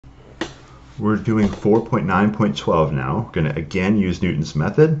We're doing 4.9.12 now. We're going to again use Newton's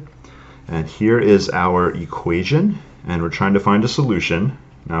method. And here is our equation, and we're trying to find a solution.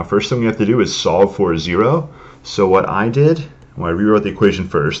 Now, first thing we have to do is solve for 0. So what I did, well, I rewrote the equation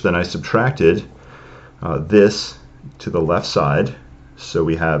first, then I subtracted this to the left side. So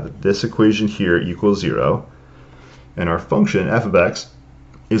we have this equation here equals 0. And our function, f of x,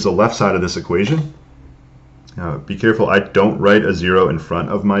 is the left side of this equation. Be careful, I don't write a 0 in front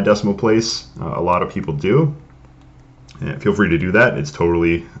of my decimal place. A lot of people do. And feel free to do that. It's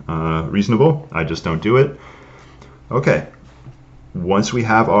totally reasonable. I just don't do it. Okay. Once we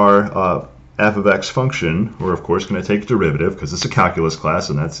have our f of x function, we're of course going to take a derivative because it's a calculus class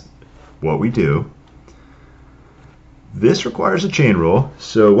and that's what we do. This requires a chain rule.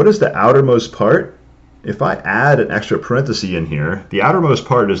 So what is the outermost part? If I add an extra parenthesis in here, the outermost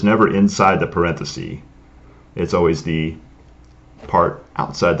part is never inside the parenthesis. It's always the part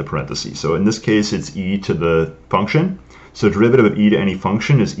outside the parentheses. So in this case, it's e to the function. So derivative of e to any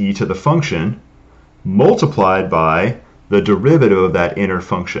function is e to the function multiplied by the derivative of that inner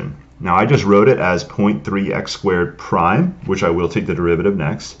function. Now I just wrote it as 0.3x squared prime, which I will take the derivative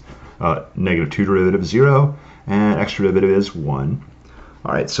next. Negative 2 derivative 0, and x derivative is 1.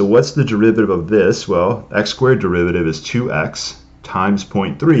 All right, so what's the derivative of this? Well, x squared derivative is 2x times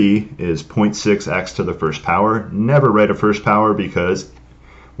 0.3 is 0.6x to the first power. Never write a first power because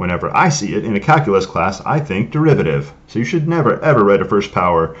whenever I see it in a calculus class, I think derivative. So you should never ever write a first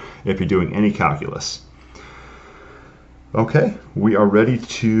power if you're doing any calculus. Okay, we are ready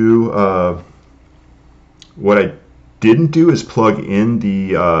to, what I didn't do is plug in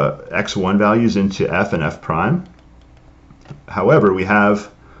the x1 values into f and f prime. However, we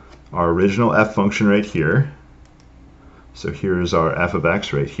have our original f function right here. So here's our f of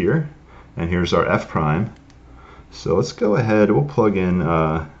x right here, and here's our f prime. So let's go ahead, we'll plug in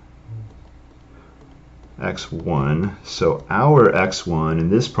x1. So our x1 in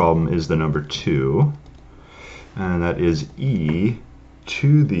this problem is the number 2, and that is e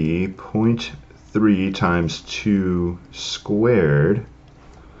to the 0.3 times 2 squared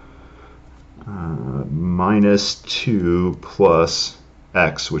minus 2 plus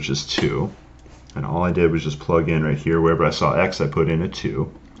x, which is 2. And all I did was just plug in right here, wherever I saw x, I put in a 2.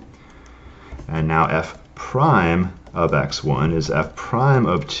 And now f prime of x1 is f prime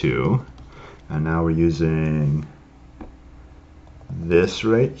of 2. And now we're using this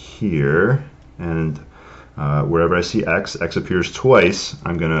right here. And wherever I see x appears twice,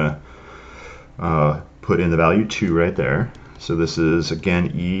 I'm going to put in the value 2 right there. So this is,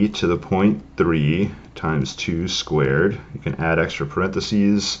 again, e to the 0.3 times 2 squared. You can add extra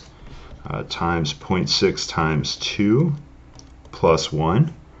parentheses. Times 0.6 times 2 plus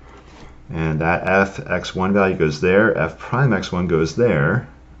 1. And that f x1 value goes there, f prime x1 goes there.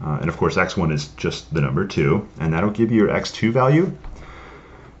 And of course, x1 is just the number 2. And that'll give you your x2 value.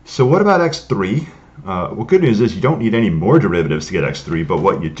 So what about x3? Well, good news is you don't need any more derivatives to get x3, but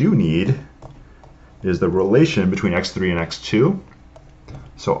what you do need is the relation between x3 and x2.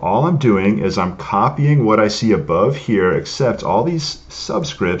 So all I'm doing is I'm copying what I see above here, except all these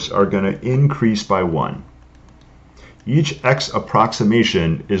subscripts are going to increase by 1. Each x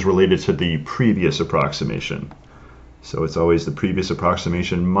approximation is related to the previous approximation. So it's always the previous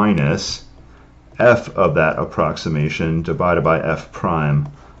approximation minus f of that approximation divided by f prime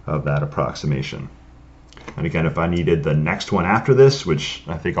of that approximation. And again, if I needed the next one after this, which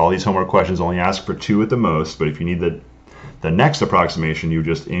I think all these homework questions only ask for 2 at the most, but if you need the next approximation, you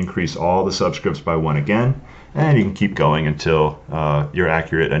just increase all the subscripts by 1 again, and you can keep going until you're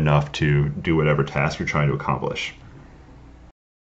accurate enough to do whatever task you're trying to accomplish.